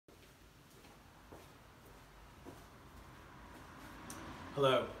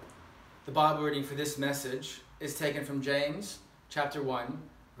Hello. The Bible reading for this message is taken from James chapter 1,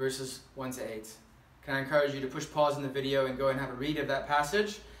 verses 1 to 8. Can I encourage you to push pause in the video and go and have a read of that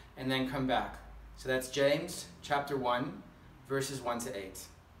passage and then come back. So that's James chapter 1, verses 1 to 8.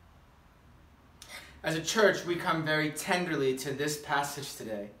 As a church, we come very tenderly to this passage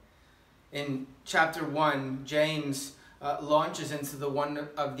today. In chapter 1, James launches into one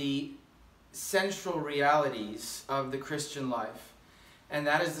of the central realities of the Christian life. And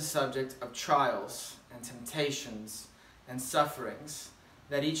that is the subject of trials and temptations and sufferings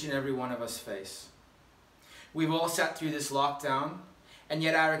that each and every one of us face. We've all sat through this lockdown, and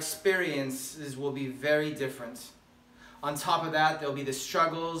yet our experiences will be very different. On top of that, there'll be the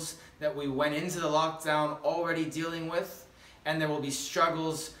struggles that we went into the lockdown already dealing with, and there will be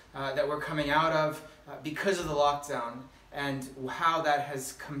struggles that we're coming out of because of the lockdown, and how that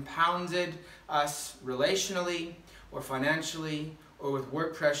has compounded us relationally or financially, or with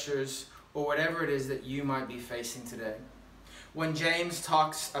work pressures, or whatever it is that you might be facing today. When James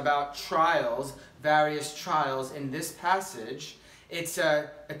talks about trials, various trials in this passage, it's a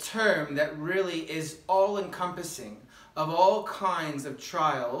term that really is all-encompassing of all kinds of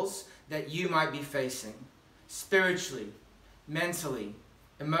trials that you might be facing, spiritually, mentally,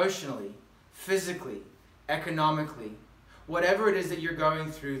 emotionally, physically, economically. Whatever it is that you're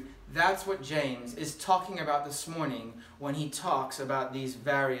going through, that's what James is talking about this morning when he talks about these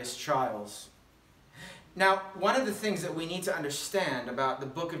various trials. Now, one of the things that we need to understand about the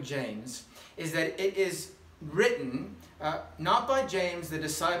book of James is that it is written not by James, the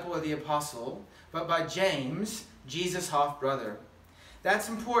disciple or the apostle, but by James, Jesus' half-brother. That's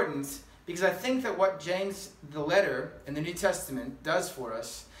important because I think that what James, the letter in the New Testament, does for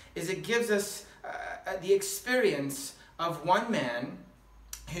us is it gives us the experience of one man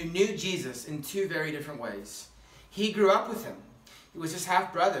who knew Jesus in two very different ways. He grew up with him. He was his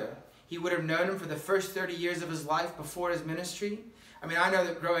half-brother. He would have known him for the first 30 years of his life before his ministry. I mean, I know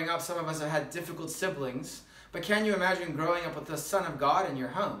that growing up, some of us have had difficult siblings, but can you imagine growing up with the Son of God in your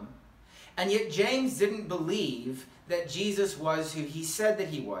home? And yet James didn't believe that Jesus was who he said that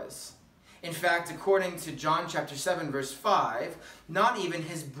he was. In fact, according to John chapter 7, verse 5, not even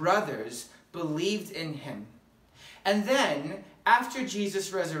his brothers believed in him. And then, after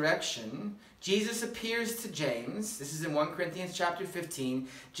Jesus' resurrection, Jesus appears to James. This is in 1 Corinthians chapter 15.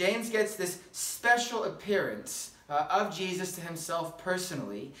 James gets this special appearance of Jesus to himself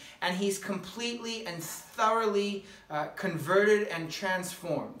personally, and he's completely and thoroughly converted and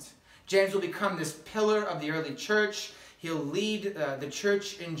transformed. James will become this pillar of the early church. He'll lead the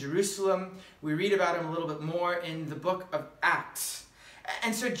church in Jerusalem. We read about him a little bit more in the book of Acts.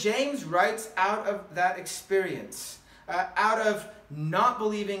 And so James writes out of that experience, out of not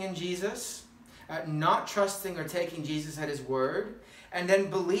believing in Jesus, not trusting or taking Jesus at his word, and then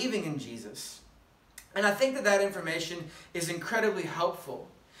believing in Jesus. And I think that that information is incredibly helpful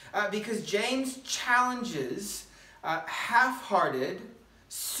because James challenges half-hearted,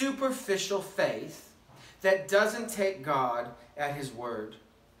 superficial faith that doesn't take God at his word.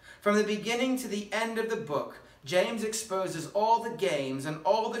 From the beginning to the end of the book, James exposes all the games and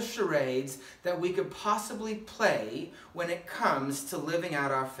all the charades that we could possibly play when it comes to living out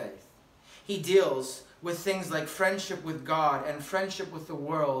our faith. He deals with things like friendship with God and friendship with the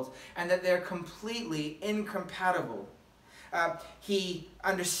world, and that they're completely incompatible. He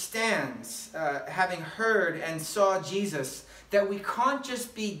understands, having heard and saw Jesus, that we can't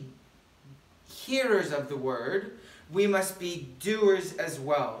just be hearers of the word, we must be doers as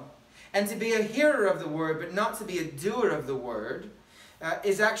well. And to be a hearer of the word, but not to be a doer of the word,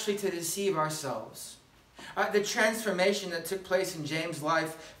 is actually to deceive ourselves. The transformation that took place in James'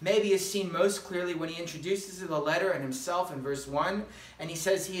 life maybe is seen most clearly when he introduces the letter and himself in verse 1, and he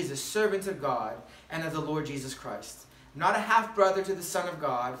says he is a servant of God and of the Lord Jesus Christ. Not a half-brother to the Son of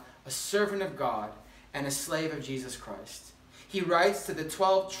God, a servant of God, and a slave of Jesus Christ. He writes to the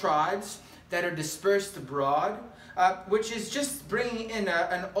 12 tribes that are dispersed abroad, which is just bringing in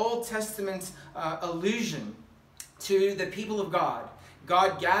an Old Testament allusion to the people of God.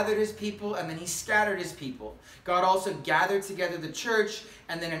 God gathered his people, and then he scattered his people. God also gathered together the church,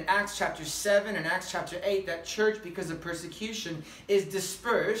 and then in Acts chapter 7 and Acts chapter 8, that church, because of persecution, is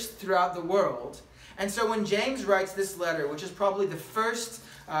dispersed throughout the world. And so when James writes this letter, which is probably the first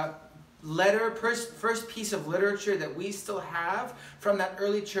piece of literature that we still have from that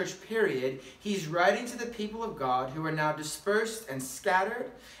early church period, he's writing to the people of God who are now dispersed and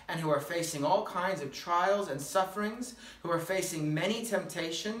scattered and who are facing all kinds of trials and sufferings, who are facing many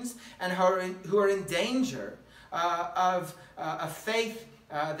temptations, and who are in danger of a faith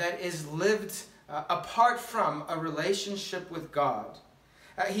that is lived apart from a relationship with God.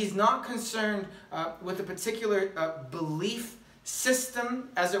 He's not concerned with a particular belief system,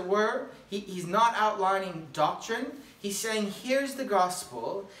 as it were. He's not outlining doctrine. He's saying, here's the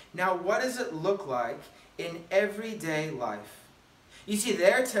gospel. Now, what does it look like in everyday life? You see,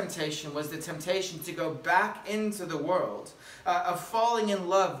 their temptation was the temptation to go back into the world, of falling in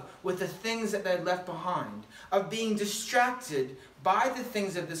love with the things that they'd left behind, of being distracted by the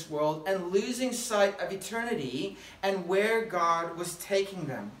things of this world and losing sight of eternity and where God was taking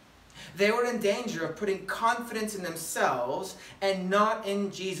them. They were in danger of putting confidence in themselves and not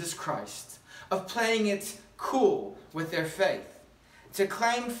in Jesus Christ, of playing it cool with their faith, to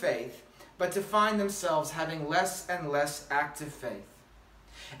claim faith, but to find themselves having less and less active faith.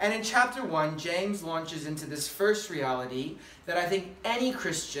 And in chapter 1, James launches into this first reality that I think any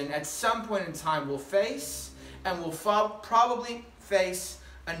Christian at some point in time will face, and will probably face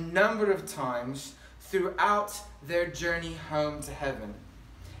a number of times throughout their journey home to heaven.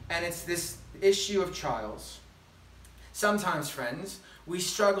 And it's this issue of trials. Sometimes, friends, we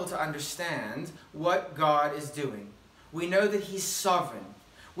struggle to understand what God is doing. We know that He's sovereign.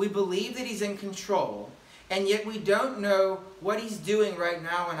 We believe that He's in control, and yet we don't know what He's doing right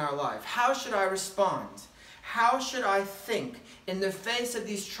now in our life. How should I respond? How should I think in the face of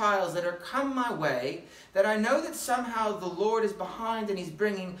these trials that are come my way, that I know that somehow the Lord is behind and He's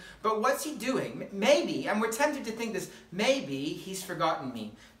bringing, but what's He doing? Maybe, and we're tempted to think this, maybe He's forgotten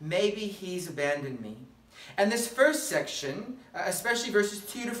me. Maybe He's abandoned me. And this first section, especially verses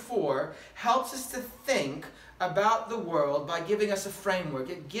 2 to 4, helps us to think about the world by giving us a framework.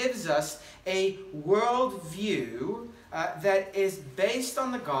 It gives us a worldview that is based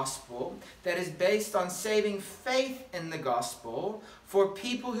on the gospel, that is based on saving faith in the gospel for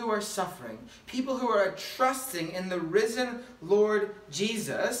people who are suffering, people who are trusting in the risen Lord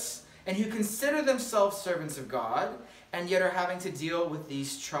Jesus, and who consider themselves servants of God, and yet are having to deal with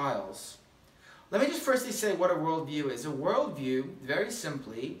these trials. Let me just firstly say what a worldview is. A worldview, very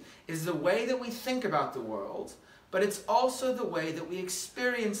simply, is the way that we think about the world, but it's also the way that we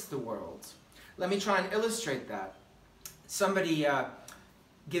experience the world. Let me try and illustrate that. Somebody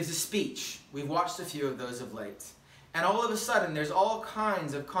gives a speech. We've watched a few of those of late. And all of a sudden, there's all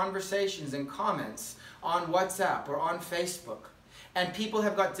kinds of conversations and comments on WhatsApp or on Facebook. And people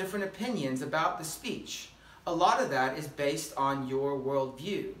have got different opinions about the speech. A lot of that is based on your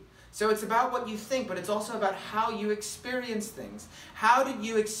worldview. So it's about what you think, but it's also about how you experience things. How did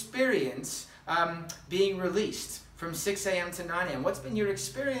you experience being released from 6 a.m. to 9 a.m.? What's been your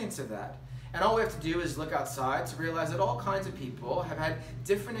experience of that? And all we have to do is look outside to realize that all kinds of people have had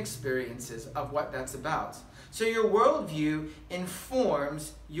different experiences of what that's about. So your worldview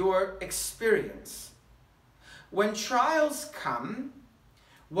informs your experience. When trials come,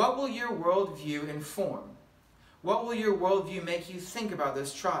 what will your worldview inform? What will your worldview make you think about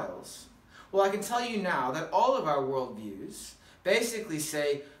those trials? Well, I can tell you now that all of our worldviews basically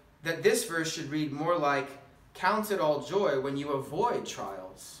say that this verse should read more like, count it all joy when you avoid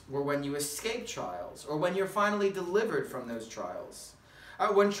trials, or when you escape trials, or when you're finally delivered from those trials.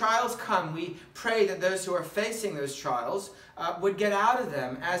 When trials come, we pray that those who are facing those trials would get out of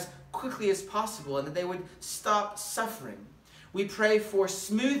them as quickly as possible, and that they would stop suffering. We pray for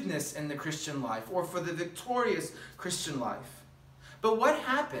smoothness in the Christian life, or for the victorious Christian life. But what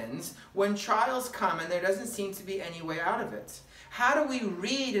happens when trials come and there doesn't seem to be any way out of it? How do we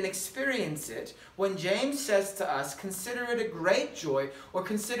read and experience it when James says to us, consider it a great joy, or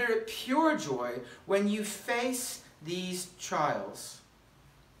consider it pure joy when you face these trials?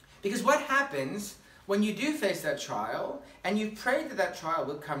 Because what happens when you do face that trial, and you prayed that that trial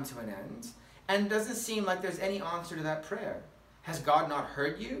would come to an end, and it doesn't seem like there's any answer to that prayer? Has God not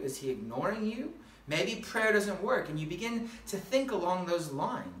heard you? Is He ignoring you? Maybe prayer doesn't work, and you begin to think along those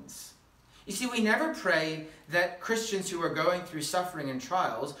lines. You see, we never pray that Christians who are going through suffering and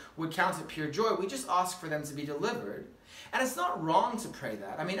trials would count it pure joy. We just ask for them to be delivered. And it's not wrong to pray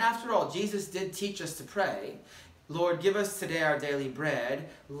that. I mean, after all, Jesus did teach us to pray, Lord, give us today our daily bread.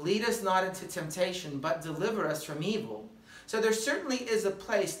 Lead us not into temptation, but deliver us from evil. So there certainly is a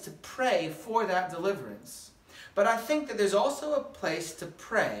place to pray for that deliverance. But I think that there's also a place to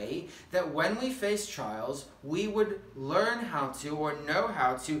pray that when we face trials, we would learn how to, or know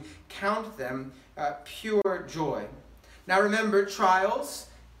how to, count them pure joy. Now remember, trials,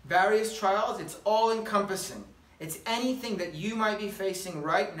 various trials, it's all-encompassing. It's anything that you might be facing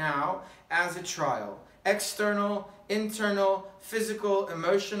right now as a trial. External, internal, physical,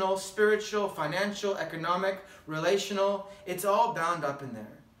 emotional, spiritual, financial, economic, relational. It's all bound up in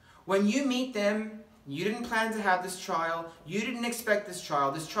there. When you meet them You didn't plan to have this trial. You didn't expect this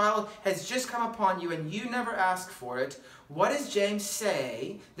trial. This trial has just come upon you and you never asked for it. What does James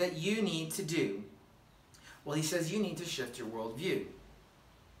say that you need to do? Well, he says you need to shift your worldview.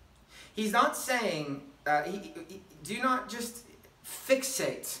 He's not saying, do not just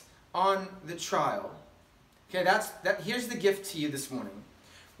fixate on the trial. Okay, here's the gift to you this morning.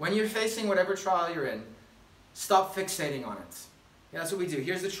 When you're facing whatever trial you're in, stop fixating on it. Yeah, that's what we do.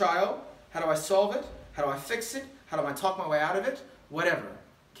 Here's the trial. How do I solve it? How do I fix it? How do I talk my way out of it? Whatever.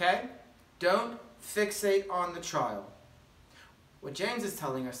 Okay? Don't fixate on the trial. What James is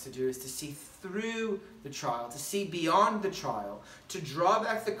telling us to do is to see through the trial, to see beyond the trial, to draw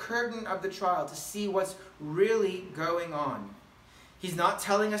back the curtain of the trial, to see what's really going on. He's not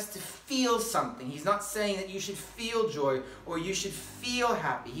telling us to feel something. He's not saying that you should feel joy or you should feel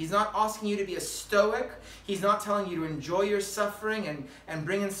happy. He's not asking you to be a stoic. He's not telling you to enjoy your suffering and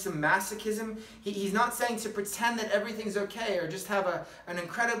bring in some masochism. He's not saying to pretend that everything's okay or just have an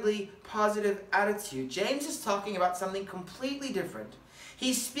incredibly positive attitude. James is talking about something completely different.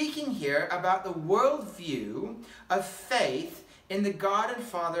 He's speaking here about the worldview of faith in the God and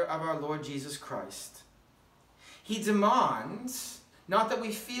Father of our Lord Jesus Christ. He demands not that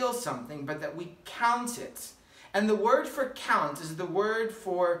we feel something, but that we count it. And the word for count is the word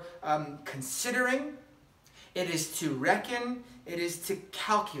for considering. It is to reckon. It is to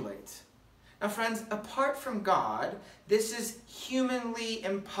calculate. Now, friends, apart from God, this is humanly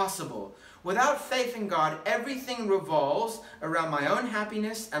impossible. Without faith in God, everything revolves around my own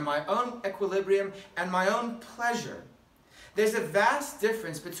happiness and my own equilibrium and my own pleasure. There's a vast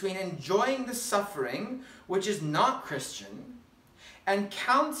difference between enjoying the suffering, which is not Christian, and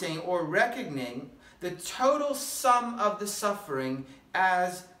counting or reckoning the total sum of the suffering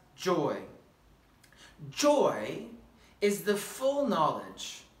as joy. Joy is the full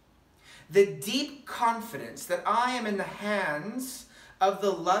knowledge, the deep confidence that I am in the hands of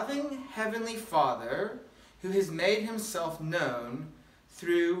the loving Heavenly Father who has made himself known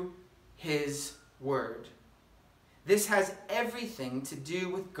through his word. This has everything to do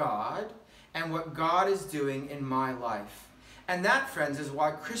with God and what God is doing in my life. And that, friends, is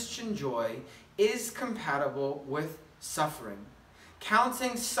why Christian joy is compatible with suffering.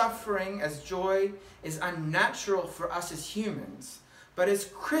 Counting suffering as joy is unnatural for us as humans, but as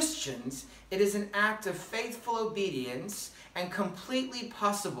Christians, it is an act of faithful obedience and completely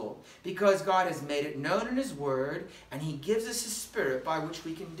possible because God has made it known in his word and he gives us his spirit by which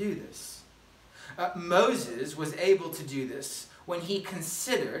we can do this. Moses was able to do this when he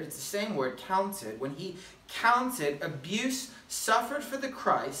considered, it's the same word, counted, when he counted abuse suffered for the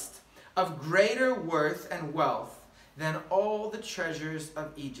Christ of greater worth and wealth than all the treasures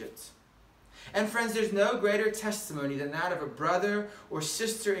of Egypt. And friends, there's no greater testimony than that of a brother or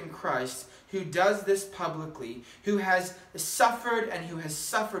sister in Christ who does this publicly, who has suffered and who has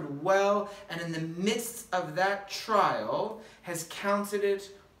suffered well, and in the midst of that trial has counted it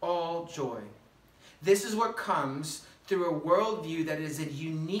all joy. This is what comes through a worldview that is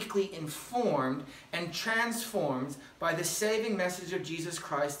uniquely informed and transformed by the saving message of Jesus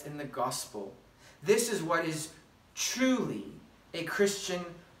Christ in the gospel. This is what is truly a Christian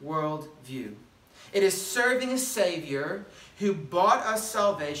worldview. It is serving a Savior who bought us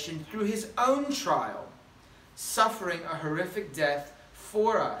salvation through his own trial, suffering a horrific death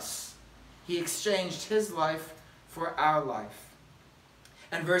for us. He exchanged his life for our life.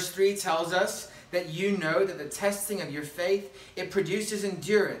 And verse 3 tells us that you know that the testing of your faith, it produces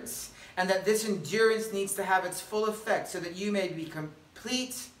endurance, and that this endurance needs to have its full effect so that you may be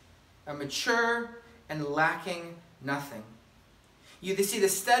complete, mature, and lacking nothing. You see, the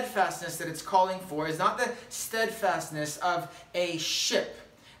steadfastness that it's calling for is not the steadfastness of a ship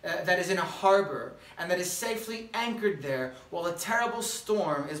that is in a harbor and that is safely anchored there while a terrible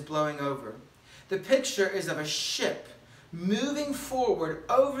storm is blowing over. The picture is of a ship moving forward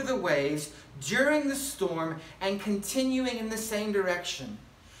over the waves during the storm and continuing in the same direction.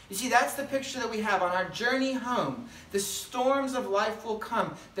 You see, that's the picture that we have on our journey home. The storms of life will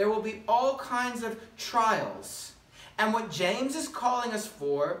come. There will be all kinds of trials. And what James is calling us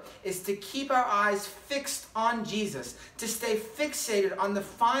for is to keep our eyes fixed on Jesus, to stay fixated on the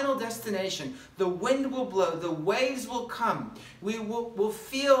final destination. The wind will blow, the waves will come. We will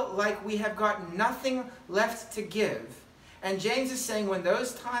feel like we have got nothing left to give. And James is saying when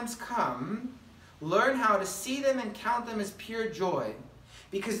those times come, learn how to see them and count them as pure joy,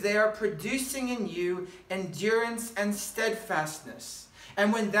 because they are producing in you endurance and steadfastness.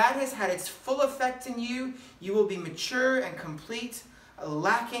 And when that has had its full effect in you, you will be mature and complete,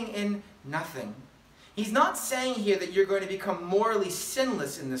 lacking in nothing. He's not saying here that you're going to become morally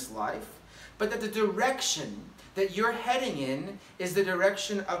sinless in this life, but that the direction that you're heading in is the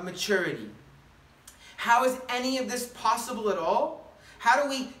direction of maturity. How is any of this possible at all? How do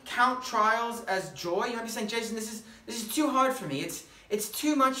we count trials as joy? You might be saying, Jason, this is too hard for me. It's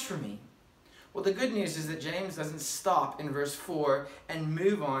too much for me. Well, the good news is that James doesn't stop in verse 4 and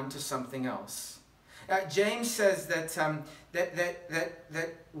move on to something else. James says that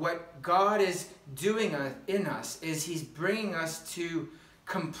what God is doing in us is he's bringing us to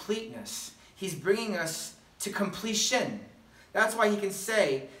completeness. He's bringing us to completion. That's why he can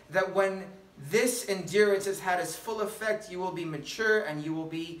say that when this endurance has had its full effect, you will be mature and you will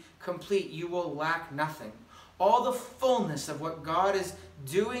be complete. You will lack nothing. All the fullness of what God is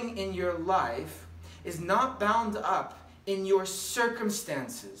doing in your life is not bound up in your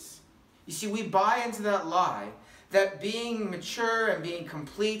circumstances. You see, we buy into that lie that being mature and being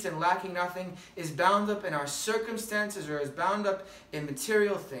complete and lacking nothing is bound up in our circumstances or is bound up in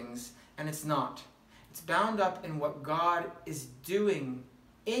material things, and it's not. It's bound up in what God is doing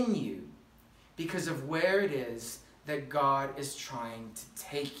in you because of where it is that God is trying to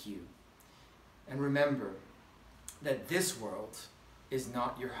take you. And remember that this world is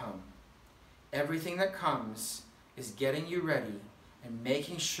not your home. Everything that comes is getting you ready and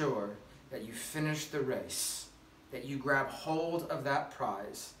making sure that you finish the race, that you grab hold of that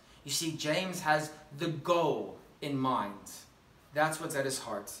prize. You see, James has the goal in mind. That's what's at his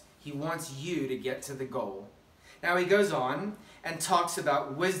heart. He wants you to get to the goal. Now he goes on and talks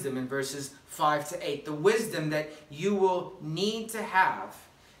about wisdom in verses 5 to 8. The wisdom that you will need to have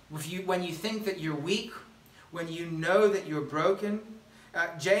when you think that you're weak, when you know that you're broken.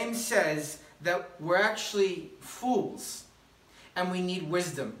 James says that we're actually fools and we need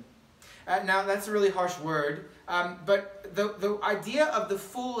wisdom. Now that's a really harsh word, but the idea of the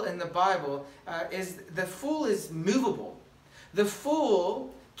fool in the Bible is the fool is movable. The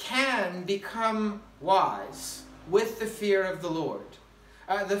fool can become wise with the fear of the Lord.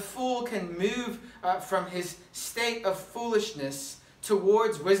 The fool can move from his state of foolishness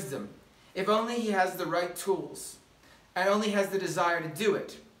towards wisdom if only he has the right tools and only has the desire to do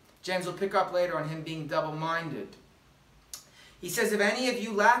it. James will pick up later on him being double-minded. He says, if any of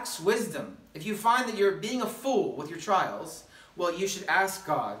you lacks wisdom, if you find that you're being a fool with your trials, well, you should ask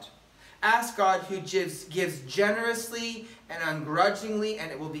God. Ask God who gives generously and ungrudgingly,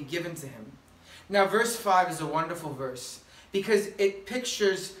 and it will be given to him. Now, verse 5 is a wonderful verse because it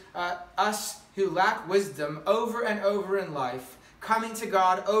pictures us who lack wisdom over and over in life, coming to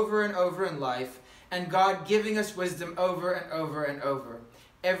God over and over in life, and God giving us wisdom over and over and over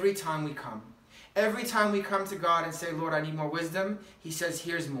every time we come. Every time we come to God and say, Lord, I need more wisdom, he says,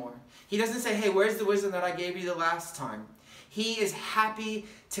 here's more. He doesn't say, hey, where's the wisdom that I gave you the last time? He is happy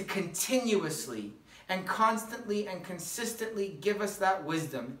to continuously and constantly and consistently give us that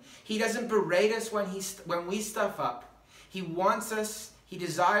wisdom. He doesn't berate us when we stuff up. He wants us, he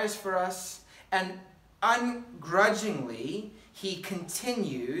desires for us, and ungrudgingly, he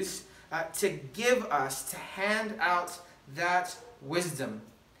continues to give us, to hand out that wisdom.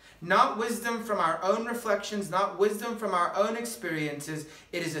 Not wisdom from our own reflections, not wisdom from our own experiences.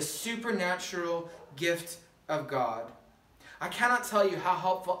 It is a supernatural gift of God. I cannot tell you how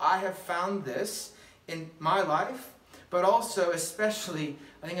helpful I have found this in my life, but also especially,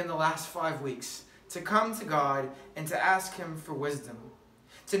 I think in the last 5 weeks, to come to God and to ask him for wisdom.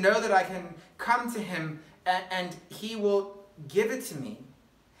 To know that I can come to him and he will give it to me.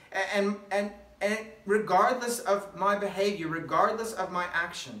 And regardless of my behavior, regardless of my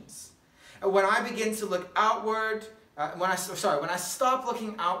actions. When I begin to look outward, when I stop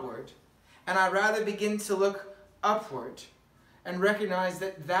looking outward, and I rather begin to look upward, and recognize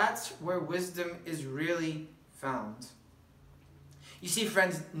that that's where wisdom is really found. You see,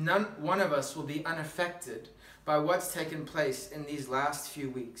 friends, one of us will be unaffected by what's taken place in these last few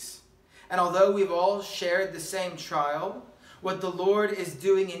weeks. And although we've all shared the same trial, what the Lord is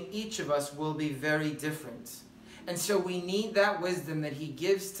doing in each of us will be very different. And so we need that wisdom that he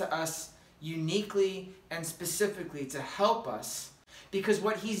gives to us uniquely and specifically to help us, because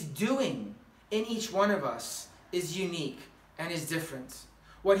what he's doing in each one of us is unique and is different.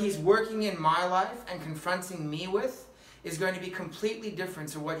 What he's working in my life and confronting me with is going to be completely different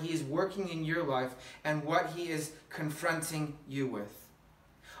to what he is working in your life and what he is confronting you with.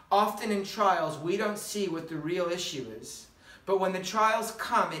 Often in trials, we don't see what the real issue is. But when the trials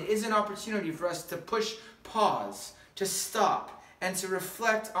come, it is an opportunity for us to push pause, to stop, and to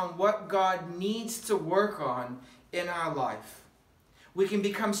reflect on what God needs to work on in our life. We can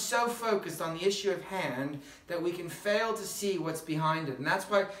become so focused on the issue at hand that we can fail to see what's behind it. And that's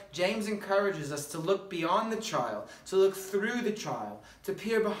why James encourages us to look beyond the trial, to look through the trial, to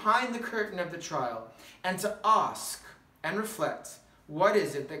peer behind the curtain of the trial, and to ask and reflect, what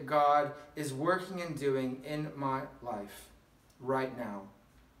is it that God is working and doing in my life right now?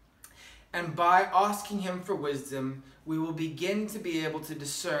 And by asking him for wisdom, we will begin to be able to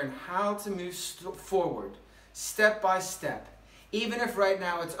discern how to move forward, step by step, even if right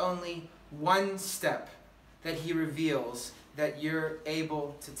now it's only one step that he reveals that you're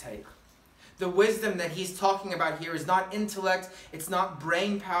able to take. The wisdom that he's talking about here is not intellect, it's not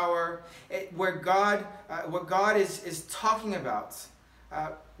brain power. What God is talking about,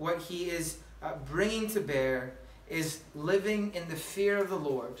 what he is bringing to bear, is living in the fear of the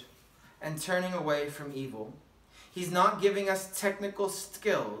Lord and turning away from evil. He's not giving us technical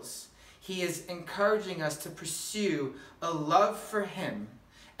skills. He is encouraging us to pursue a love for him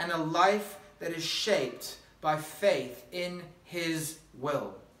and a life that is shaped by faith in his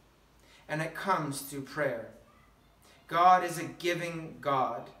will. And it comes through prayer. God is a giving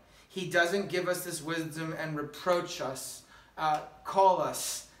God. He doesn't give us this wisdom and reproach us, call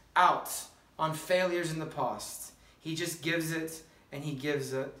us out on failures in the past. He just gives it, and he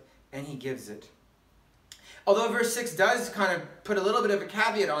gives it, and he gives it. Although verse 6 does kind of put a little bit of a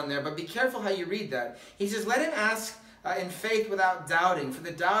caveat on there, but be careful how you read that. He says, let him ask in faith without doubting, for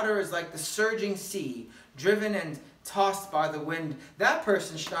the doubter is like the surging sea, driven and tossed by the wind. That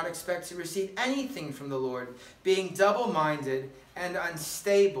person should not expect to receive anything from the Lord, being double-minded and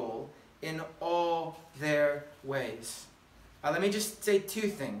unstable in all their ways. Let me just say two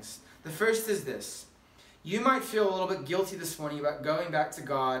things. The first is this. You might feel a little bit guilty this morning about going back to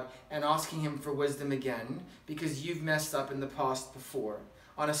God and asking him for wisdom again because you've messed up in the past before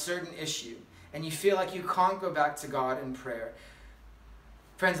on a certain issue and you feel like you can't go back to God in prayer.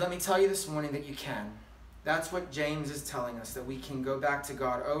 Friends, let me tell you this morning that you can. That's what James is telling us, that we can go back to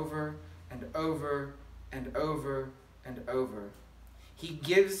God over and over and over and over. He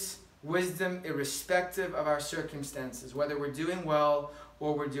gives wisdom irrespective of our circumstances, whether we're doing well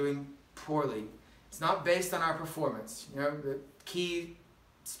or we're doing poorly. It's not based on our performance, the key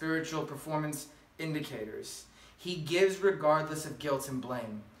spiritual performance indicators. He gives regardless of guilt and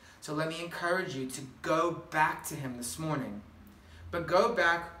blame. So let me encourage you to go back to him this morning. But go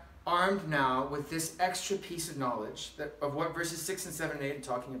back armed now with this extra piece of knowledge of what verses 6 and 7 and 8 are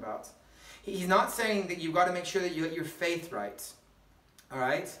talking about. He's not saying that you've got to make sure that you get your faith right. All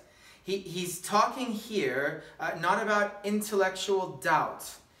right? He's talking here not about intellectual doubt.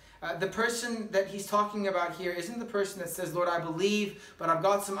 The person that he's talking about here isn't the person that says, Lord, I believe, but I've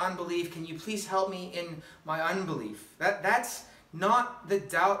got some unbelief. Can you please help me in my unbelief? That's not the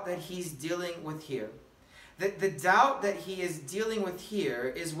doubt that he's dealing with here. The doubt that he is dealing with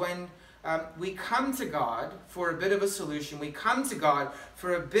here is when we come to God for a bit of a solution. We come to God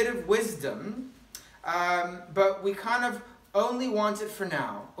for a bit of wisdom, but we kind of only want it for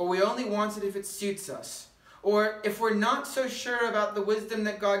now, or we only want it if it suits us. Or if we're not so sure about the wisdom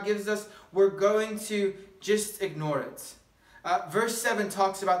that God gives us, we're going to just ignore it. Verse 7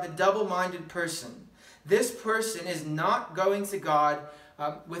 talks about the double-minded person. This person is not going to God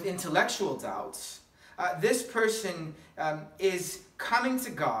with intellectual doubts. This person is coming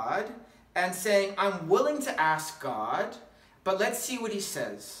to God and saying, I'm willing to ask God, but let's see what he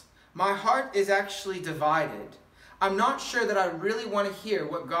says. My heart is actually divided. I'm not sure that I really want to hear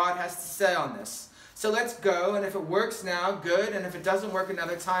what God has to say on this. So let's go, and if it works now, good, and if it doesn't work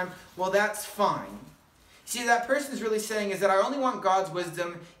another time, well, that's fine. See, that person is really saying is that I only want God's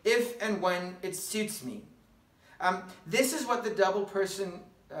wisdom if and when it suits me. This is what the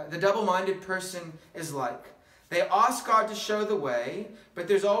double-minded person is like. They ask God to show the way, but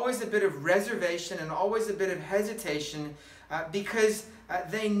there's always a bit of reservation and always a bit of hesitation because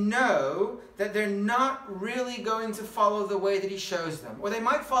they know that they're not really going to follow the way that he shows them. Or they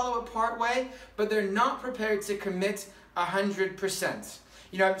might follow it part way, but they're not prepared to commit 100%.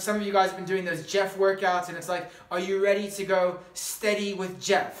 Some of you guys have been doing those Jeff workouts, and it's like, are you ready to go steady with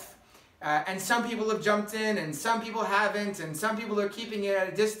Jeff? And some people have jumped in, and some people haven't, and some people are keeping it at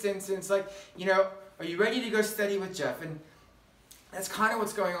a distance, and it's like, are you ready to go steady with Jeff? And that's kind of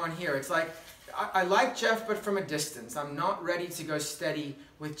what's going on here. It's like, I like Jeff, but from a distance. I'm not ready to go steady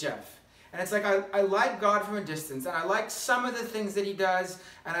with Jeff. And it's like, I like God from a distance, and I like some of the things that he does,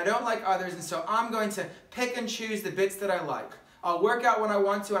 and I don't like others, and so I'm going to pick and choose the bits that I like. I'll work out when I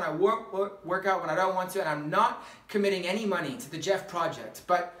want to, and I won't work out when I don't want to, and I'm not committing any money to the Jeff project.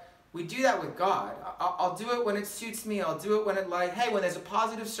 But we do that with God. I'll do it when it suits me. I'll do it when when there's a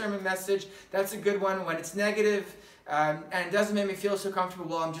positive sermon message, that's a good one. When it's negative, and it doesn't make me feel so comfortable,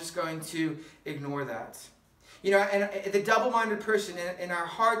 well, I'm just going to ignore that. You know, and the double-minded person, in our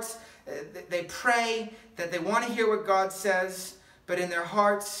hearts, they pray that they want to hear what God says, but in their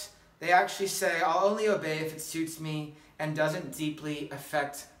hearts, they actually say, I'll only obey if it suits me and doesn't deeply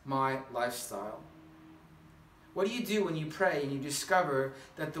affect my lifestyle. What do you do when you pray and you discover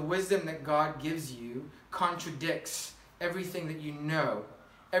that the wisdom that God gives you contradicts everything that you know,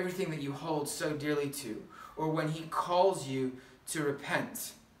 everything that you hold so dearly to, or when he calls you to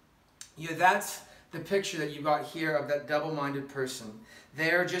repent? You know, that's the picture that you got here of that double-minded person.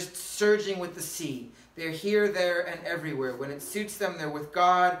 They're just surging with the sea. They're here, there, and everywhere. When it suits them, they're with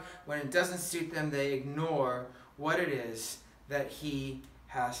God. When it doesn't suit them, they ignore what it is that he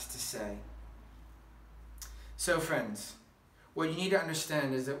has to say. So friends, what you need to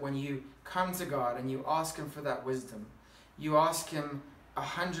understand is that when you come to God and you ask him for that wisdom, you ask him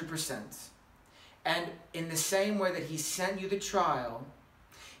 100%. And in the same way that he sent you the trial,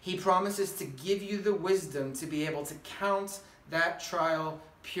 he promises to give you the wisdom to be able to count that trial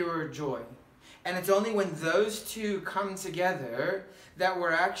pure joy. And it's only when those two come together that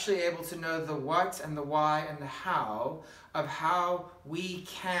we're actually able to know the what and the why and the how of how we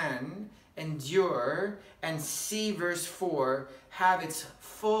can endure and see verse 4 have its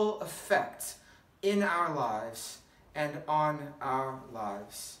full effect in our lives and on our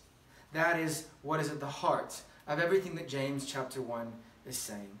lives. That is what is at the heart of everything that James chapter 1 is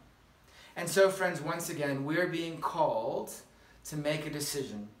saying. And so, friends, once again, we're being called to make a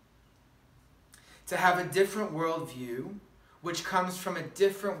decision, to have a different worldview, which comes from a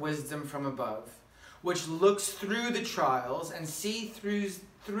different wisdom from above, which looks through the trials and sees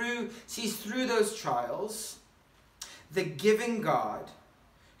through those trials the giving God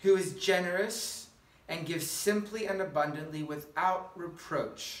who is generous and gives simply and abundantly without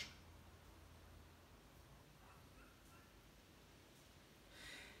reproach.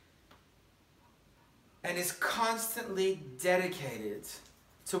 And is constantly dedicated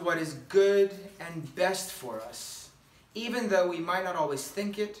to what is good and best for us, even though we might not always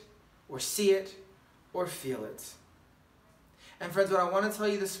think it, or see it, or feel it. And friends, what I want to tell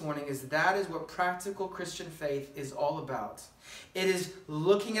you this morning is that is what practical Christian faith is all about. It is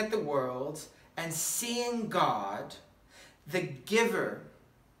looking at the world and seeing God, the giver,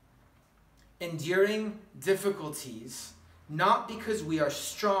 enduring difficulties, not because we are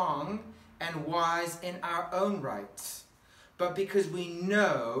strong and wise in our own rights, but because we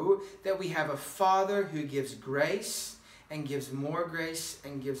know that we have a Father who gives grace and gives more grace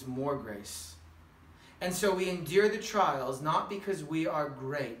and gives more grace. And so we endure the trials not because we are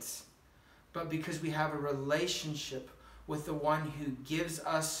great, but because we have a relationship with the one who gives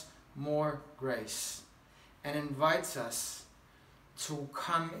us more grace and invites us to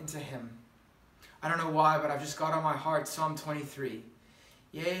come into him. I don't know why, but I've just got on my heart Psalm 23.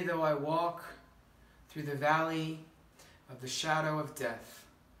 Yea, though I walk through the valley of the shadow of death,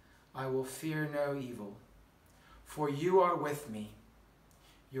 I will fear no evil. For you are with me,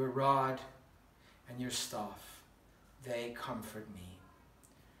 your rod and your staff, they comfort me.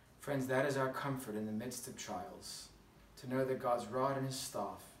 Friends, that is our comfort in the midst of trials, to know that God's rod and his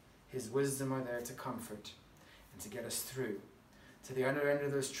staff, his wisdom are there to comfort and to get us through to the other end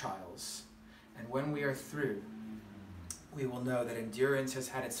of those trials. And when we are through, we will know that endurance has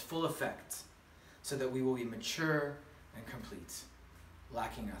had its full effect, so that we will be mature and complete,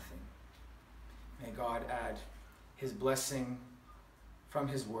 lacking nothing. May God add his blessing from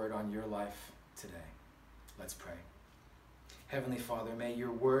his word on your life today. Let's pray. Heavenly Father, may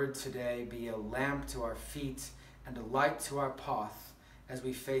your word today be a lamp to our feet and a light to our path as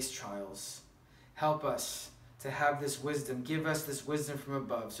we face trials. Help us to have this wisdom. Give us this wisdom from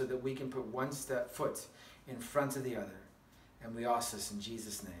above so that we can put one foot in front of the other. And we ask this in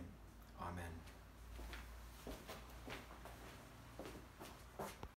Jesus' name. Amen.